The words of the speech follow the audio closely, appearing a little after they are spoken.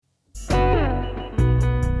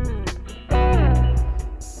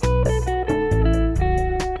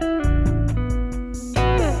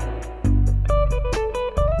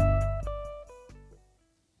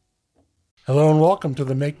welcome to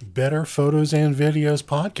the Make Better Photos and Videos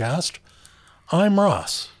podcast. I'm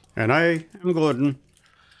Ross. And I am Gordon.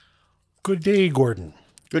 Good day, Gordon.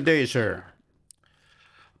 Good day, sir.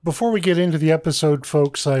 Before we get into the episode,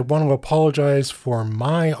 folks, I want to apologize for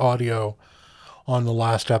my audio on the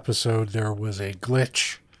last episode. There was a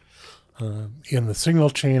glitch in the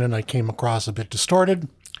signal chain and I came across a bit distorted.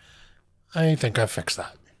 I think I fixed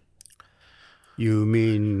that. You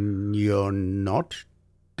mean you're not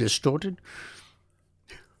distorted?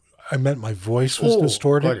 I meant my voice was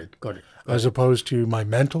distorted. Got it. As opposed to my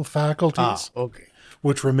mental faculties, Okay.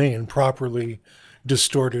 which remain properly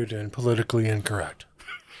distorted and politically incorrect.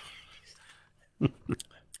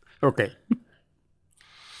 Okay.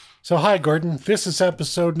 So, hi, Gordon. This is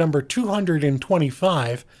episode number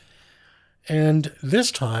 225. And this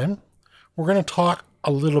time, we're going to talk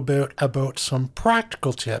a little bit about some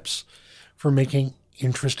practical tips for making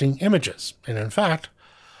interesting images. And in fact,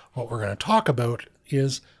 what we're going to talk about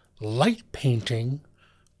is light painting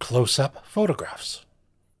close-up photographs.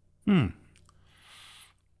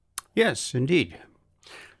 Yes, indeed.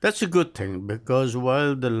 That's a good thing, because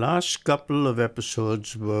while the last couple of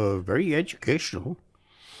episodes were very educational,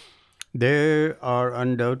 there are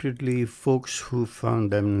undoubtedly folks who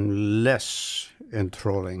found them less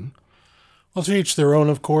enthralling. Well, to each their own,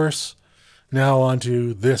 of course. Now on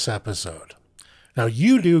to this episode. Now,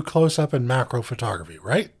 you do close-up and macro photography,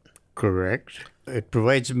 right? Correct. It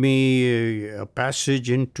provides me a passage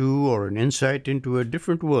into or an insight into a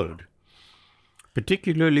different world,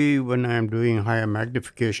 particularly when I'm doing higher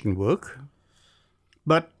magnification work.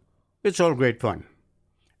 But it's all great fun,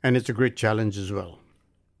 and it's a great challenge as well.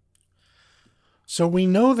 So we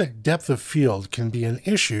know that depth of field can be an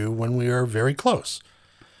issue when we are very close.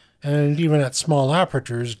 And even at small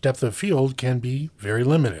apertures, depth of field can be very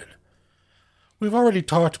limited. We've already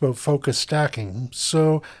talked about focus stacking,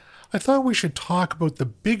 so I thought we should talk about the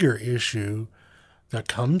bigger issue that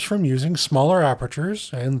comes from using smaller apertures,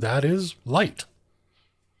 and that is light.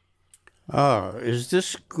 Is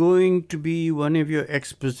this going to be one of your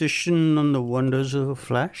exposition on the wonders of a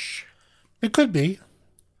flash? It could be,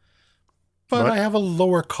 but I have a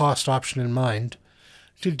lower cost option in mind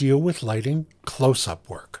to deal with lighting close-up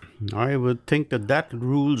work. I would think that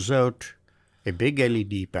rules out a big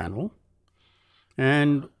LED panel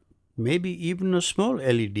and maybe even a small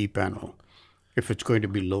LED panel if it's going to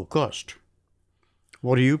be low cost.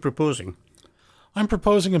 What are you proposing? I'm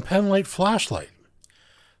proposing a penlight flashlight,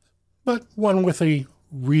 but one with a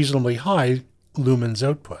reasonably high lumens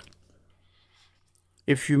output.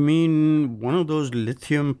 If you mean one of those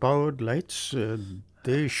lithium-powered lights,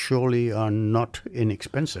 they surely are not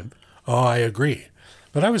inexpensive. Oh, I agree.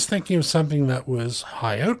 But I was thinking of something that was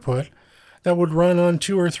high output that would run on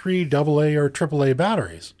 2 or 3 AA or AAA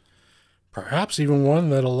batteries. Perhaps even one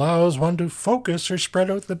that allows one to focus or spread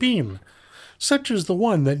out the beam, such as the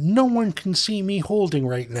one that no one can see me holding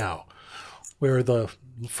right now, where the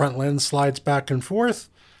front lens slides back and forth.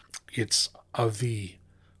 It's of the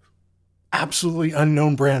absolutely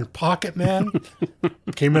unknown brand Pocket Man.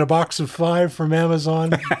 Came in a box of 5 from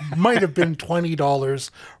Amazon. Might have been $20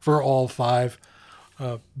 for all 5.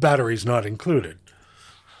 Batteries not included.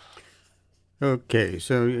 Okay,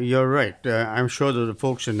 so you're right. I'm sure that the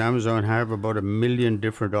folks in Amazon have about 1 million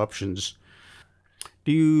different options.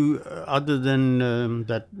 Do you, other than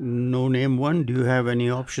that no-name one, do you have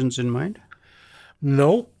any options in mind?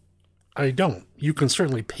 No, I don't. You can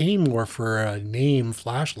certainly pay more for a name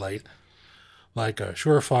flashlight, like a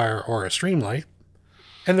Surefire or a Streamlight,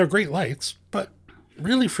 and they're great lights, but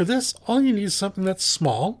really for this, all you need is something that's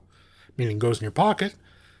small, meaning goes in your pocket,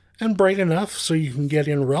 and bright enough so you can get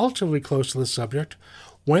in relatively close to the subject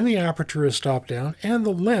when the aperture is stopped down and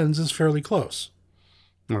the lens is fairly close.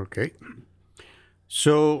 Okay.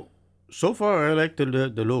 So far I like the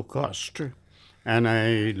low cost, and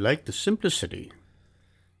I like the simplicity.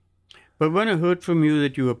 But when I heard from you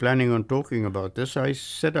that you were planning on talking about this, I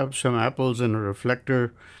set up some apples and a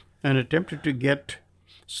reflector and attempted to get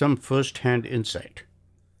some first-hand insight.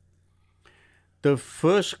 The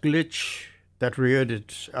first glitch that reared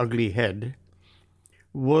its ugly head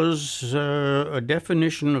was a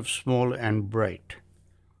definition of small and bright.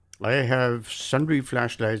 I have sundry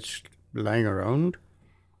flashlights lying around,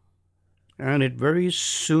 and it very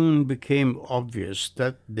soon became obvious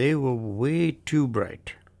that they were way too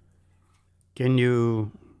bright. Can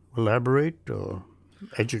you elaborate or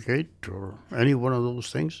educate or any one of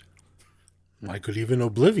those things? I could even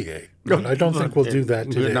obliviate, but I don't think we'll do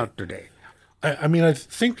that today. Not today. I mean, I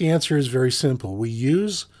think the answer is very simple. We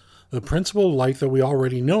use the principle of light that we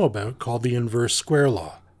already know about called the inverse square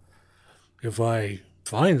law. If I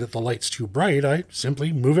find that the light's too bright, I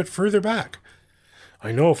simply move it further back.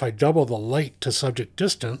 I know if I double the light to subject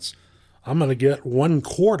distance, I'm going to get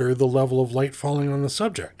 1/4 the level of light falling on the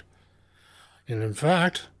subject. And in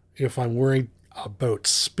fact, if I'm worried about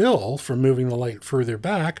spill from moving the light further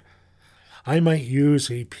back, I might use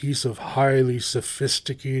a piece of highly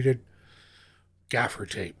sophisticated gaffer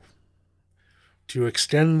tape to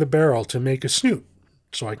extend the barrel to make a snoot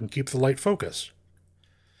so I can keep the light focused.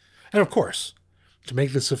 And of course, to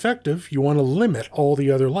make this effective, you want to limit all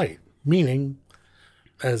the other light, meaning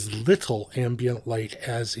as little ambient light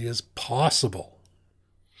as is possible.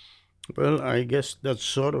 Well, I guess that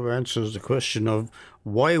sort of answers the question of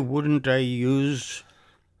why wouldn't I use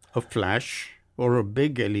a flash or a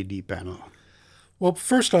big LED panel? Well,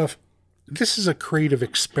 first off, this is a creative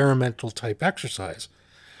experimental type exercise.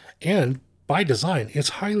 And by design, it's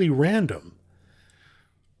highly random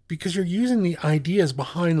because you're using the ideas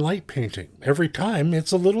behind light painting. Every time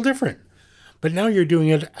it's a little different, but now you're doing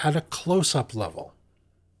it at a close-up level.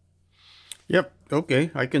 Yep,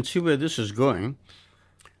 okay, I can see where this is going.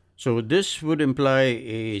 So this would imply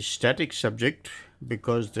a static subject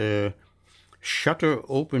because the shutter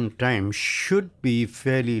open time should be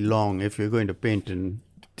fairly long if you're going to paint in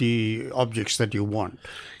the objects that you want.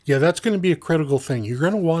 Yeah, that's going to be a critical thing. You're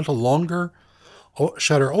going to want a longer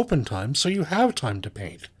shutter open time so you have time to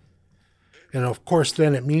paint. And of course,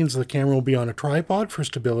 then it means the camera will be on a tripod for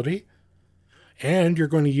stability. And you're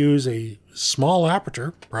going to use a small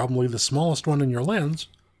aperture, probably the smallest one in your lens,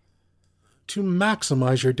 to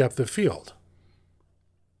maximize your depth of field.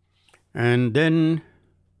 And then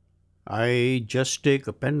I just take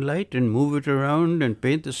a pen light and move it around and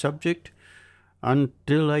paint the subject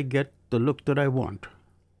until I get the look that I want.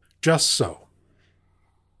 Just so.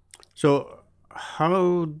 So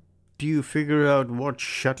how do you figure out what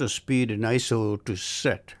shutter speed and ISO to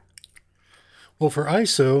set? Well, for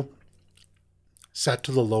ISO, set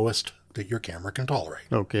to the lowest that your camera can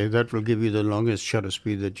tolerate. Okay, that will give you the longest shutter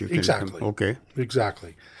speed that you can. Exactly. Okay.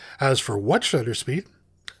 Exactly. As for what shutter speed,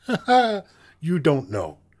 you don't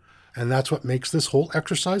know. And that's what makes this whole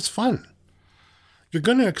exercise fun. You're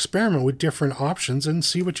going to experiment with different options and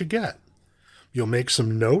see what you get. You'll make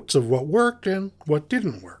some notes of what worked and what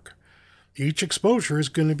didn't work. Each exposure is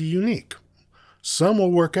going to be unique. Some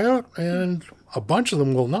will work out and a bunch of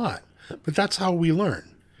them will not. But that's how we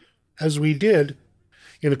learn. As we did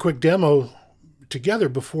in a quick demo together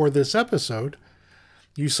before this episode,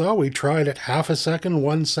 you saw we tried at 0.5 second,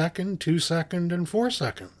 1 second, 2 seconds, and 4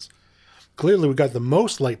 seconds. Clearly we got the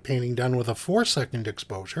most light painting done with a 4-second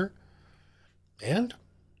exposure, and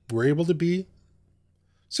we're able to be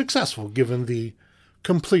successful given the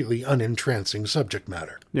completely unentrancing subject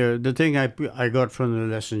matter. Yeah, the thing I got from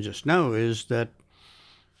the lesson just now is that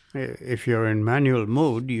if you're in manual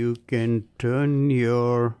mode, you can turn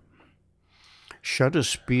your shutter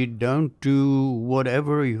speed down to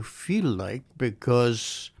whatever you feel like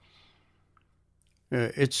because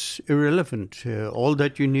it's irrelevant. All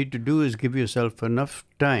that you need to do is give yourself enough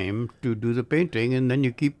time to do the painting, and then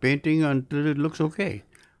you keep painting until it looks okay.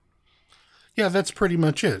 Yeah, that's pretty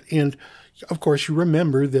much it. And of course, you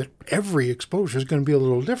remember that every exposure is going to be a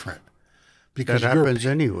little different. Because that happens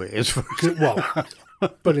anyway. Well,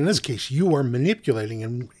 but in this case, you are manipulating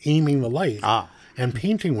and aiming the light and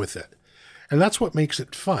painting with it. And that's what makes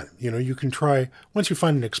it fun. You know, you can try, once you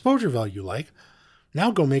find an exposure value you like,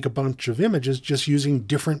 now go make a bunch of images just using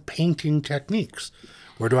different painting techniques.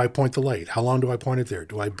 Where do I point the light? How long do I point it there?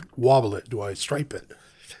 Do I wobble it? Do I stripe it?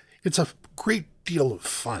 It's a great deal of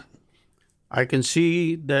fun. I can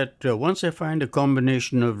see that once I find a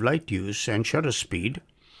combination of light use and shutter speed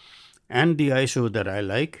and the ISO that I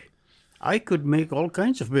like, I could make all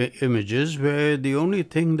kinds of images where the only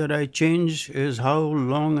thing that I change is how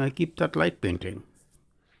long I keep that light painting.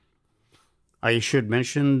 I should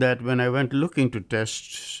mention that when I went looking to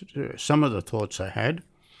test some of the thoughts I had,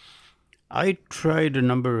 I tried a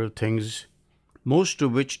number of things, most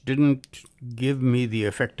of which didn't give me the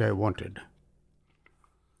effect I wanted.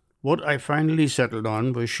 What I finally settled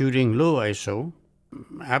on was shooting low ISO,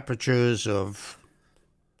 apertures of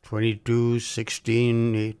 22,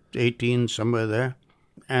 16, 18, somewhere there,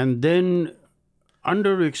 and then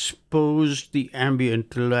underexposed the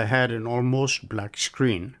ambient till I had an almost black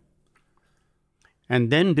screen,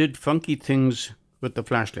 and then did funky things with the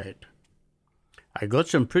flashlight. I got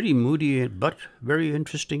some pretty moody but very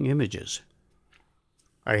interesting images.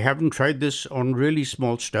 I haven't tried this on really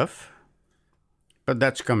small stuff, but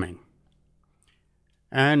that's coming.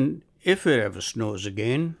 And if it ever snows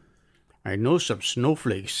again, I know some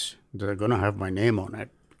snowflakes that are going to have my name on it.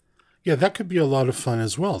 Yeah, that could be a lot of fun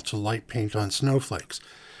as well, to light paint on snowflakes.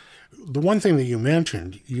 The one thing that you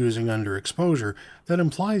mentioned, using underexposure, that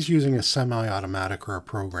implies using a semi-automatic or a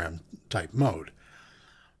program type mode.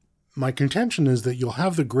 My contention is that you'll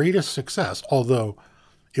have the greatest success, although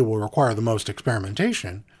it will require the most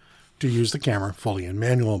experimentation, to use the camera fully in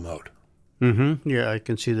manual mode. Mm-hmm. Yeah, I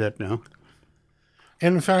can see that now.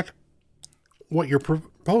 And in fact, what you're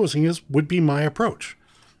proposing would be my approach.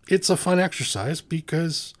 It's a fun exercise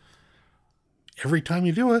because every time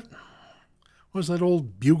you do it, what was that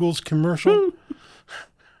old Bugles commercial?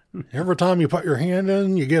 Every time you put your hand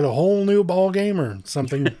in, you get a whole new ball game or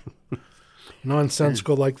something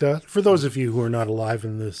nonsensical like that. For those of you who are not alive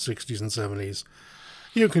in the 60s and 70s,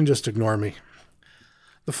 you can just ignore me.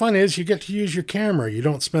 The fun is you get to use your camera. You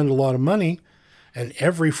don't spend a lot of money, and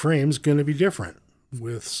every frame's going to be different.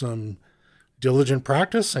 With some diligent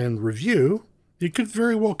practice and review, you could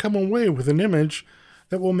very well come away with an image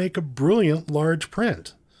that will make a brilliant large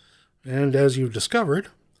print. And as you've discovered,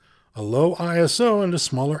 a low ISO and a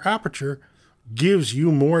smaller aperture gives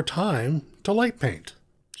you more time to light paint.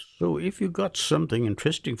 So if you got something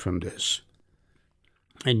interesting from this,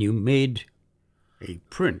 and you made a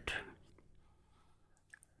print,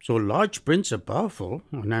 so large prints are powerful,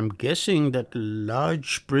 and I'm guessing that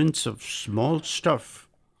large prints of small stuff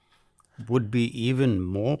would be even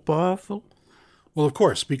more powerful? Well, of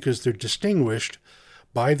course, because they're distinguished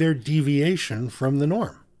by their deviation from the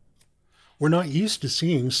norm. We're not used to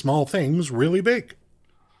seeing small things really big.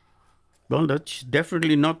 Well, that's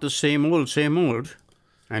definitely not the same old,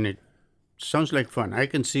 and it sounds like fun. I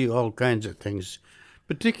can see all kinds of things,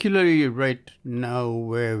 particularly right now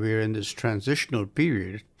where we're in this transitional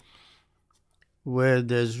period, where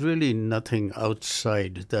there's really nothing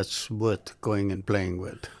outside that's worth going and playing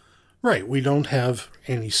with. Right, we don't have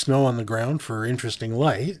any snow on the ground for interesting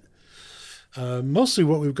light. Mostly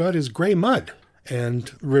what we've got is gray mud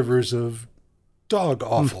and rivers of dog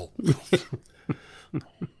offal.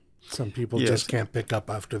 Some people just can't pick up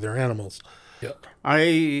after their animals. Yep.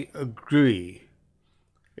 I agree.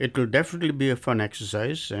 It will definitely be a fun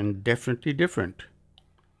exercise and definitely different.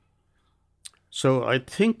 So I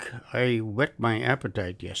think I whet my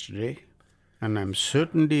appetite yesterday, and I'm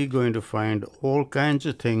certainly going to find all kinds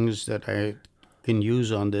of things that I can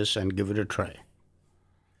use on this and give it a try.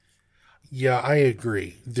 Yeah, I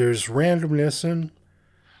agree. There's randomness and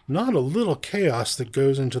not a little chaos that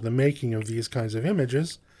goes into the making of these kinds of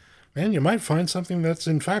images, and you might find something that's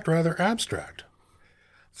in fact rather abstract.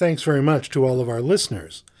 Thanks very much to all of our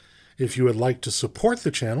listeners. If you would like to support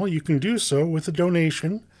the channel, you can do so with a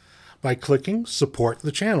donation by clicking Support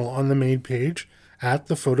the Channel on the main page at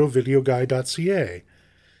thephotovideoguy.ca.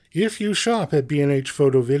 If you shop at B&H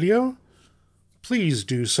Photo Video, please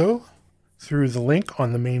do so through the link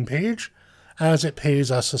on the main page, as it pays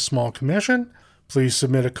us a small commission. Please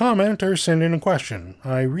submit a comment or send in a question.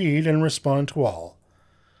 I read and respond to all.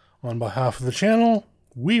 On behalf of the channel,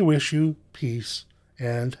 we wish you peace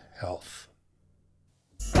and health.